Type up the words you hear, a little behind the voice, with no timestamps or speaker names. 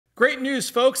Great news,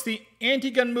 folks. The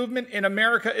anti-gun movement in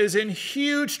America is in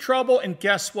huge trouble, and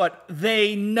guess what?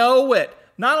 They know it.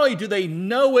 Not only do they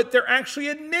know it, they're actually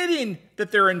admitting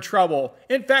that they're in trouble.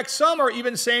 In fact, some are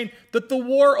even saying that the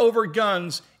war over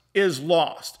guns is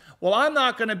lost. Well, I'm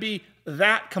not going to be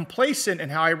that complacent in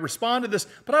how I respond to this,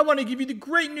 but I want to give you the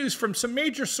great news from some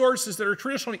major sources that are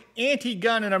traditionally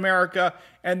anti-gun in America,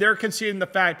 and they're conceding the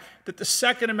fact that the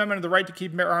Second Amendment of the right to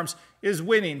keep and bear arms is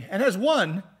winning and has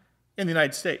won in the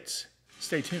United States.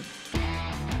 Stay tuned.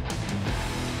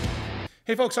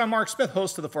 Hey folks, I'm Mark Smith,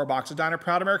 host of the Four Boxes Diner,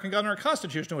 proud American gun owner,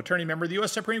 constitutional attorney, member of the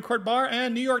U.S. Supreme Court Bar,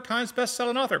 and New York Times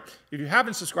best-selling author. If you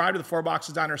haven't subscribed to the Four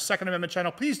Boxes Diner Second Amendment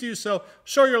channel, please do so.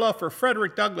 Show your love for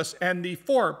Frederick Douglass and the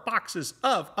Four Boxes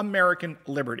of American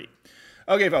Liberty.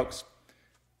 Okay, folks,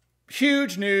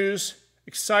 huge news,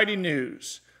 exciting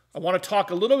news. I want to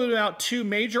talk a little bit about two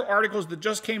major articles that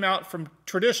just came out from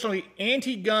traditionally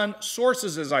anti-gun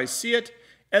sources as I see it,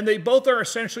 and they both are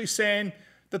essentially saying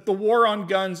that the war on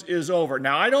guns is over.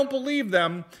 Now, I don't believe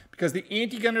them because the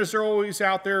anti-gunners are always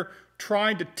out there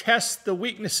trying to test the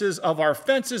weaknesses of our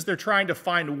fences. They're trying to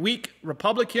find weak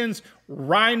Republicans,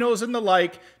 rhinos, and the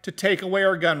like to take away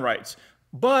our gun rights.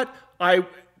 But I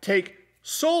take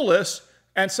solace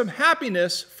and some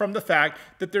happiness from the fact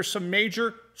that there's some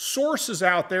major sources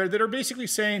out there that are basically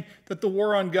saying that the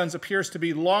war on guns appears to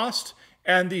be lost,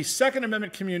 and the Second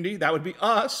Amendment community, that would be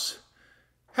us,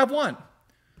 have won.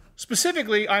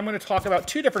 Specifically, I'm going to talk about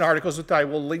two different articles that I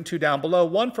will link to down below,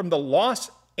 one from the Los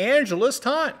Angeles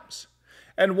Times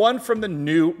and one from the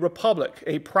New Republic,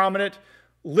 a prominent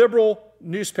liberal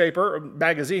newspaper, or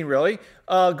magazine really,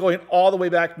 going all the way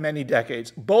back many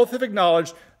decades. Both have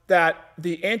acknowledged that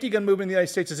the anti-gun movement in the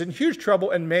United States is in huge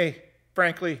trouble and may,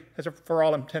 frankly, for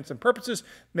all intents and purposes,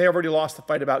 may have already lost the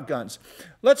fight about guns.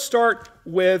 Let's start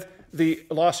with the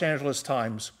Los Angeles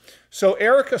Times. So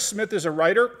Erica Smith is a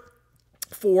writer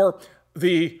for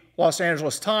the Los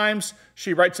Angeles Times.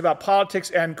 She writes about politics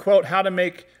and, quote, how to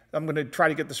make, I'm going to try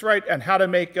to get this right, and how to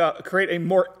make, create a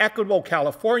more equitable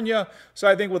California. So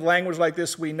I think with language like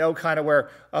this, we know kind of where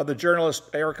the journalist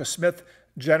Erica Smith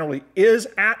generally is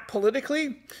at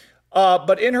politically.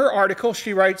 But in her article,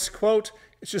 she writes, quote,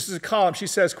 it's just as a column, she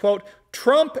says, quote,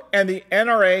 Trump and the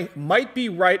NRA might be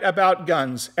right about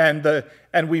guns,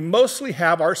 and we mostly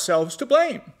have ourselves to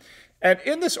blame. And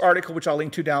in this article, which I'll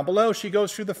link to down below, she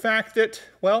goes through the fact that,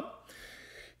 well,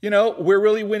 you know, we're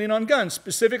really winning on guns.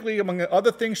 Specifically, among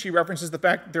other things, she references the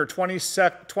fact that there are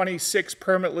 26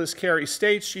 permitless carry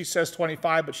states. She says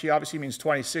 25, but she obviously means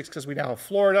 26 because we now have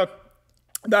Florida.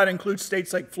 That includes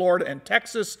states like Florida and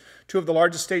Texas, two of the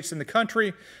largest states in the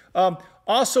country.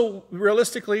 Also,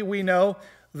 realistically, we know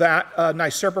that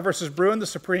Nysurpa versus Bruin, the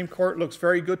Supreme Court looks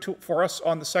very good for us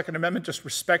on the Second Amendment, just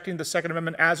respecting the Second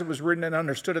Amendment as it was written and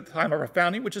understood at the time of our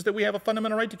founding, which is that we have a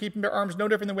fundamental right to keep and bear arms, no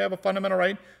different than we have a fundamental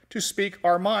right to speak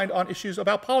our mind on issues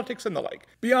about politics and the like.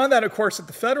 Beyond that, of course, at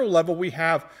the federal level, we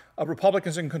have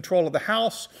Republicans in control of the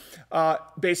House,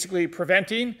 basically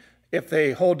preventing, if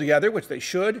they hold together, which they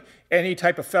should, any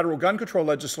type of federal gun control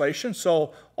legislation.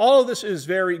 So all of this is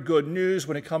very good news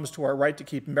when it comes to our right to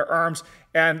keep and bear arms,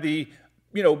 and the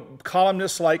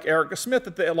columnists like Erica Smith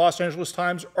at the Los Angeles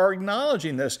Times are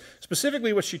acknowledging this.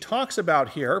 Specifically, what she talks about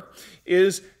here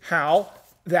is how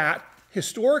that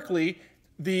historically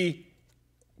the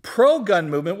pro-gun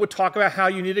movement would talk about how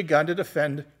you need a gun to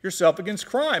defend yourself against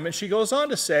crime. And she goes on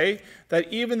to say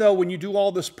that even though when you do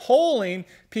all this polling,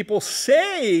 people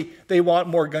say they want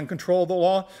more gun control of the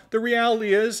law, the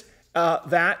reality is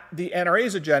that the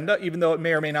NRA's agenda, even though it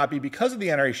may or may not be because of the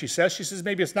NRA, she says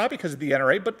maybe it's not because of the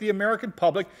NRA, but the American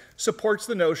public supports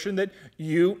the notion that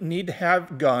you need to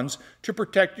have guns to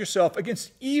protect yourself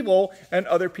against evil and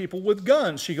other people with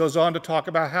guns. She goes on to talk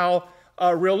about how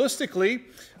realistically,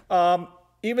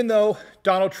 even though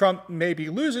Donald Trump may be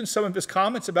losing, some of his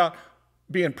comments about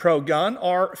being pro-gun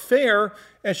are fair,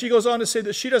 and she goes on to say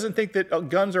that she doesn't think that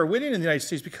guns are winning in the United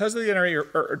States because of the NRA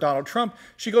or Donald Trump.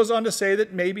 She goes on to say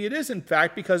that maybe it is, in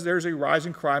fact, because there's a rise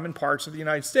in crime in parts of the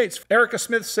United States. Erica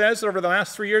Smith says that over the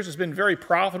last 3 years, it's been a very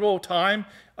profitable time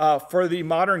for the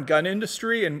modern gun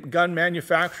industry and gun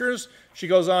manufacturers. She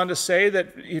goes on to say that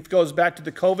it goes back to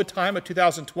the COVID time of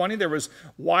 2020. There was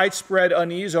widespread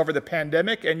unease over the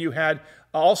pandemic, and you had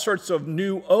all sorts of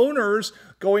new owners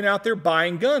going out there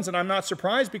buying guns. And I'm not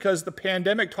surprised because the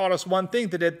pandemic taught us one thing,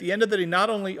 that at the end of the day, not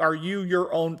only are you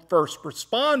your own first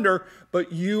responder,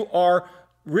 but you are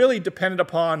really dependent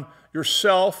upon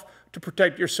yourself, to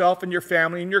protect yourself and your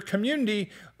family and your community,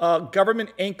 government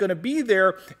ain't going to be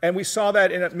there. And we saw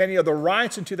that in many of the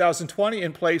riots in 2020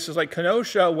 in places like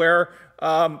Kenosha, where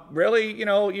really, you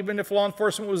know, even if law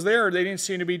enforcement was there, they didn't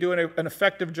seem to be doing an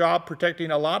effective job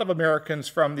protecting a lot of Americans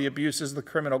from the abuses of the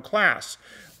criminal class.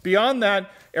 Beyond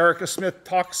that, Erica Smith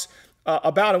talks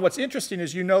about, and what's interesting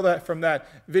is, you know, that from that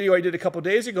video I did a couple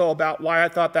days ago about why I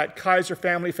thought that Kaiser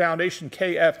Family Foundation,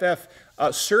 KFF,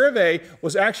 survey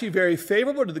was actually very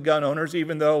favorable to the gun owners,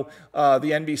 even though the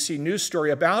NBC News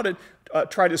story about it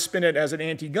tried to spin it as an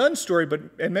anti-gun story, but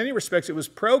in many respects it was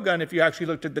pro-gun if you actually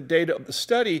looked at the data of the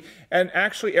study. And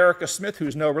actually Erica Smith,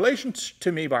 who's no relation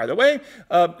to me, by the way,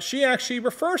 she actually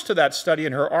refers to that study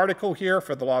in her article here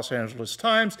for the Los Angeles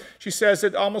Times. She says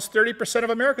that almost 30% of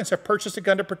Americans have purchased a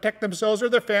gun to protect themselves or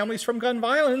their families from gun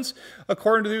violence,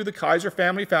 according to the Kaiser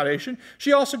Family Foundation.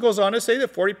 She also goes on to say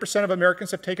that 40% of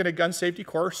Americans have taken a gun safety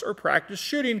course or practiced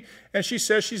shooting, and she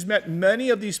says she's met many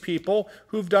of these people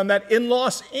who've done that in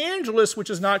Los Angeles,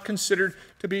 which is not considered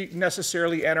to be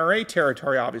necessarily NRA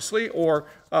territory, obviously, or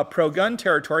pro-gun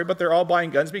territory, but they're all buying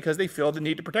guns because they feel the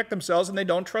need to protect themselves and they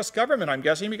don't trust government, I'm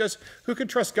guessing, because who can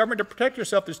trust government to protect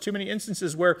yourself? There's too many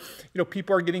instances where, you know,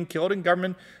 people are getting killed and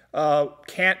government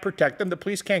can't protect them. The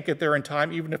police can't get there in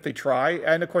time, even if they try.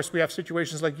 And of course, we have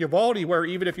situations like Uvalde, where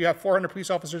even if you have 400 police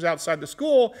officers outside the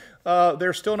school,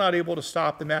 they're still not able to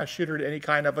stop the mass shooter in any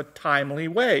kind of a timely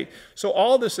way. So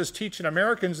all this is teaching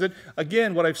Americans that,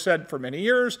 again, what I've said for many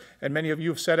years, and many of you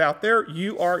have said out there,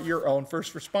 you are your own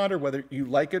first responder, whether you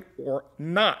like it or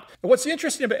not. And what's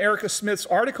interesting about Erica Smith's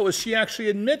article is she actually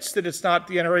admits that it's not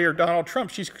the NRA or Donald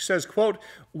Trump. She says, quote,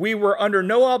 "We were under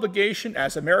no obligation,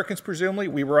 as Americans presumably,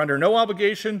 we were under no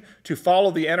obligation to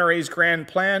follow the NRA's grand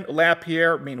plan.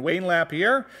 Wayne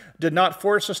LaPierre did not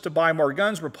force us to buy more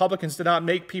guns. Republicans did not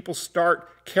make people start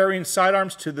carrying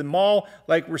sidearms to the mall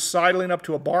like we're sidling up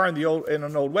to a bar in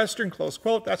an old Western," close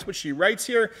quote. That's what she writes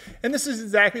here. And this is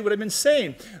exactly what I've been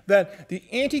saying, that the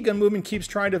anti-gun movement keeps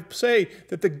trying to say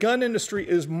that the gun industry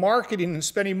is marketing and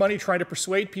spending money trying to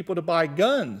persuade people to buy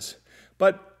guns.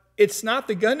 But it's not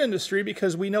the gun industry,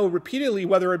 because we know repeatedly,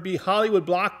 whether it be Hollywood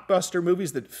blockbuster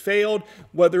movies that failed,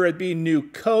 whether it be New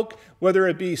Coke, whether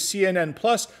it be CNN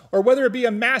Plus, or whether it be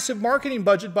a massive marketing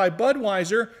budget by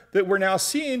Budweiser that we're now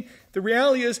seeing, the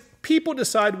reality is people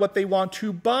decide what they want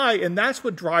to buy, and that's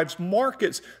what drives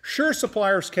markets. Sure,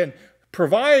 suppliers can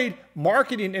provide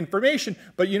marketing information,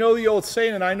 but you know the old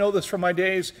saying, and I know this from my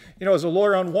days, you know, as a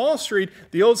lawyer on Wall Street,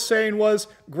 the old saying was,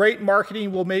 great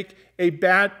marketing will make a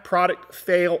bad product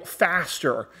fail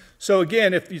faster. So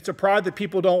again, if it's a product that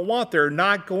people don't want, they're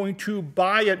not going to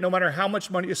buy it no matter how much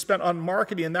money is spent on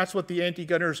marketing. And that's what the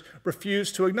anti-gunners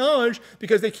refuse to acknowledge,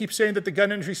 because they keep saying that the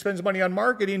gun industry spends money on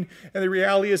marketing. And the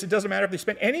reality is it doesn't matter if they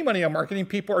spend any money on marketing.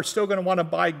 People are still going to want to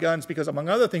buy guns because, among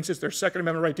other things, it's their Second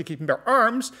Amendment right to keep and bear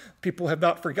arms. People have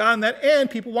not forgotten that.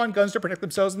 And people want guns to protect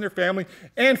themselves and their family,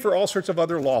 and for all sorts of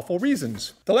other lawful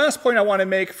reasons. The last point I want to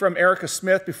make from Erica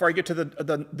Smith before I get to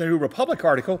the New Republic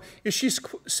article is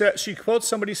she quotes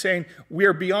somebody saying, "We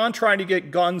are beyond trying to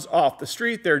get guns off the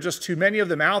street. There are just too many of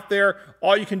them out there.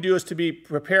 All you can do is to be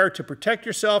prepared to protect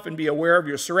yourself and be aware of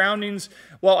your surroundings."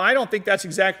 Well, I don't think that's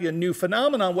exactly a new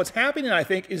phenomenon. What's happening, I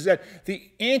think, is that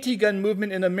the anti-gun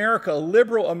movement in America,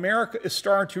 liberal America, is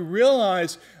starting to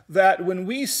realize that when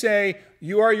we say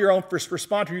you are your own first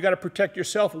responder, you got to protect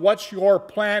yourself, what's your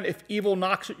plan if evil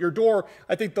knocks at your door?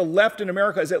 I think the left in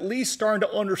America is at least starting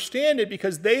to understand it,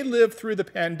 because they lived through the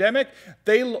pandemic.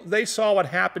 They saw what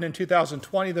happened in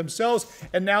 2020 themselves,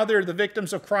 and now they're the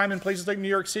victims of crime in places like New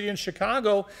York City and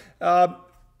Chicago.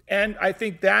 And I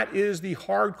think that is the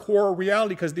hardcore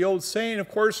reality, because the old saying, of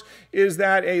course, is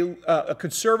that a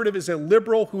conservative is a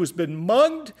liberal who's been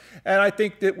mugged. And I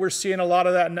think that we're seeing a lot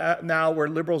of that now, where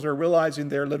liberals are realizing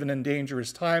they're living in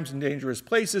dangerous times and dangerous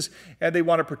places, and they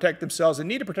want to protect themselves and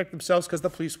need to protect themselves because the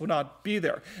police will not be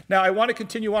there. Now, I want to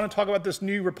continue on and talk about this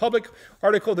New Republic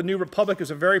article. The New Republic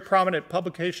is a very prominent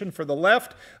publication for the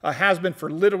left, has been for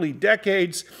literally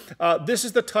decades. This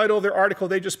is the title of their article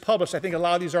they just published. I think a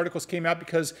lot of these articles came out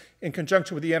because in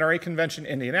conjunction with the NRA convention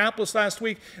in Indianapolis last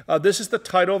week. This is the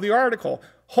title of the article: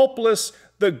 "Hopeless,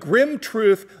 the grim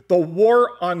truth, the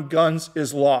war on guns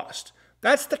is lost."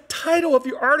 That's the title of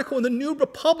the article in the New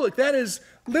Republic. That is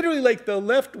literally like the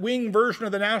left-wing version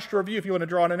of the National Review, if you want to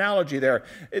draw an analogy there.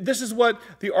 This is what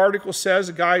the article says.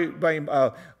 A guy named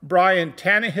Brian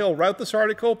Tannehill wrote this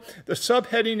article. The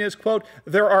subheading is, quote,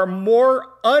 "There are more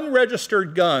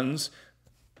unregistered guns."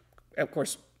 Of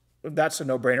course, that's a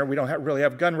no-brainer. We don't really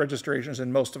have gun registrations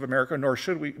in most of America, nor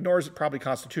should we, nor is it probably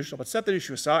constitutional. But set that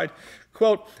issue aside.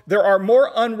 Quote, "There are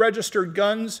more unregistered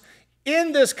guns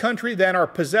in this country then are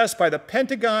possessed by the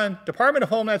Pentagon, Department of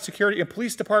Homeland Security, and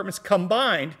police departments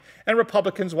combined, and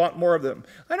Republicans want more of them.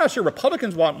 I'm not sure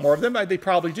Republicans want more of them. They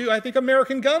probably do. I think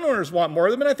American gun owners want more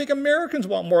of them, and I think Americans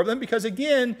want more of them because,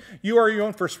 again, you are your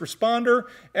own first responder,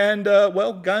 and,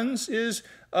 well, guns is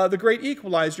the great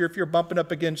equalizer if you're bumping up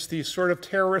against these sort of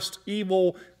terrorist,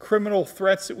 evil, criminal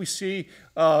threats that we see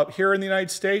here in the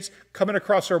United States, coming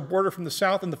across our border from the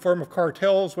south in the form of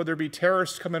cartels, whether it be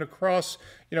terrorists coming across,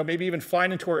 maybe even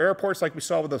flying into our airports like we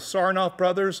saw with the Sarnoff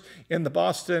brothers in the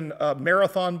Boston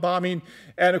Marathon bombing,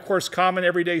 and of course common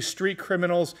everyday street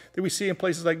criminals that we see in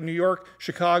places like New York,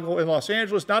 Chicago, and Los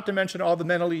Angeles, not to mention all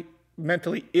the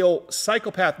mentally ill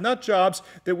psychopath nut jobs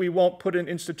that we won't put in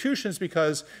institutions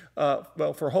because,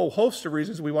 well, for a whole host of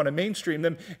reasons, we want to mainstream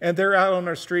them. And they're out on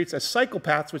our streets as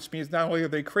psychopaths, which means not only are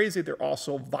they crazy, they're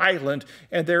also violent.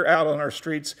 And they're out on our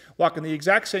streets, walking the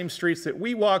exact same streets that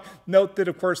we walk. Note that,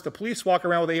 of course, the police walk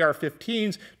around with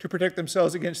AR-15s to protect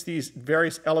themselves against these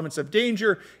various elements of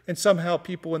danger. And somehow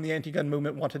people in the anti-gun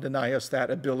movement want to deny us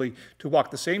that ability to walk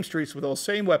the same streets with those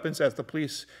same weapons as the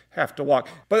police have to walk.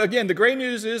 But again, the great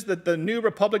news is that the New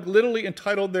Republic literally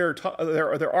entitled their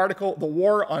article, "The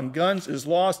War on Guns is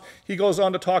Lost." He goes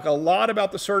on to talk a lot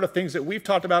about the sort of things that we've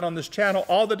talked about on this channel,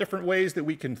 all the different ways that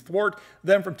we can thwart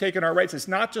them from taking our rights. It's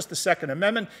not just the Second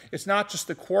Amendment. It's not just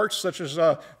the courts, such as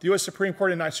the U.S. Supreme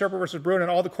Court in NYSERPA versus Bruen and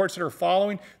all the courts that are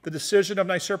following the decision of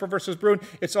NYSERPA versus Bruen.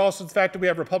 It's also the fact that we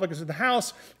have Republicans in the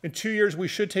House. In 2 years,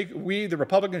 the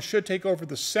Republicans should take over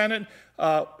the Senate.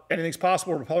 Anything's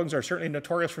possible. Republicans are certainly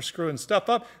notorious for screwing stuff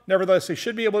up. Nevertheless, they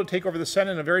should be able to take over the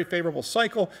Senate in a very favorable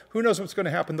cycle. Who knows what's going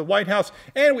to happen in the White House?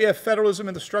 And we have federalism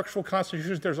in the structural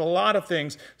constitutions. There's a lot of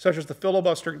things, such as the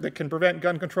filibuster, that can prevent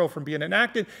gun control from being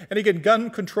enacted. And again, gun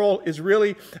control is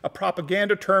really a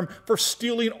propaganda term for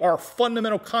stealing our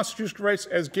fundamental constitutional rights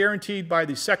as guaranteed by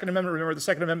the Second Amendment. Remember, the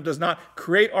Second Amendment does not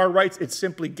create our rights. It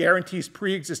simply guarantees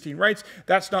pre-existing rights.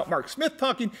 That's not Mark Smith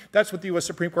talking. That's what the U.S.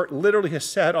 Supreme Court literally has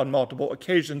said on multiple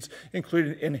occasions,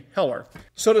 including in Heller.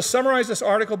 So to summarize this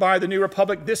article by the New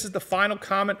Republic, this is the final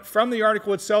comment from the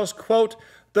article itself. Quote,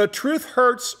 "The truth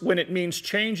hurts when it means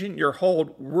changing your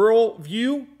whole world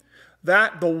view,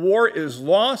 that the war is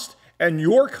lost and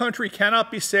your country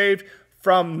cannot be saved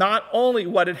from not only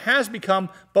what it has become,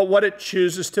 but what it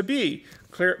chooses to be."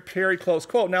 Very close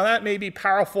quote. Now that may be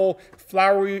powerful,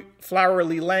 flowery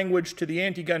language to the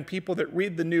anti-gun people that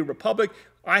read the New Republic.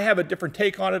 I have a different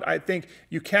take on it. I think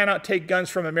you cannot take guns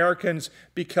from Americans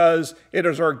because it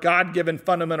is our God-given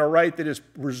fundamental right that is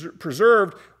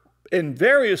preserved in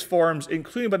various forms,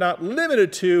 including but not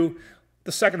limited to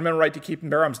the Second Amendment right to keep and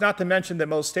bear arms, not to mention that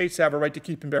most states have a right to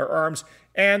keep and bear arms.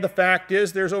 And the fact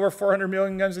is there's over 400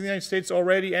 million guns in the United States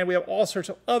already, and we have all sorts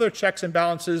of other checks and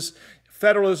balances,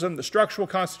 federalism, the structural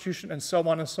constitution, and so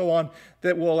on,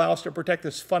 that will allow us to protect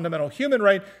this fundamental human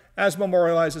right as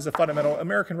memorialized as a fundamental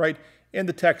American right in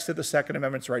the text of the Second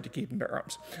Amendment's right to keep and bear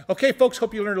arms. Okay, folks,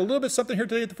 hope you learned a little bit something here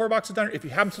today at the Four Boxes Diner. If you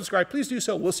haven't subscribed, please do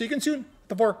so. We'll see you again soon at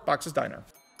the Four Boxes Diner.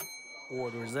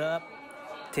 Orders up.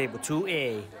 Table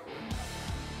 2A.